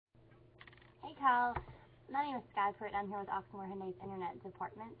Kyle. My name is Sky Pruitt. I'm here with Oxmoor Hyundai's Internet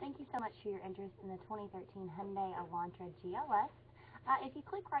Department. Thank you so much for your interest in the 2013 Hyundai Elanta GLS. If you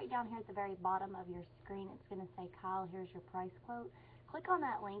click right down here at the very bottom of your screen, it's going to say, Kyle, here's your price quote. Click on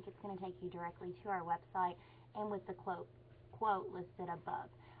that link. It's going to take you directly to our website and with the quote listed above.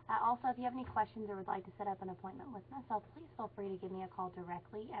 Also, if you have any questions or would like to set up an appointment with myself, please feel free to give me a call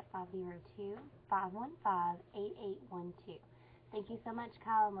directly at 502-515-8812. Thank you so much,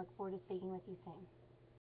 Kyle, and look forward to speaking with you soon.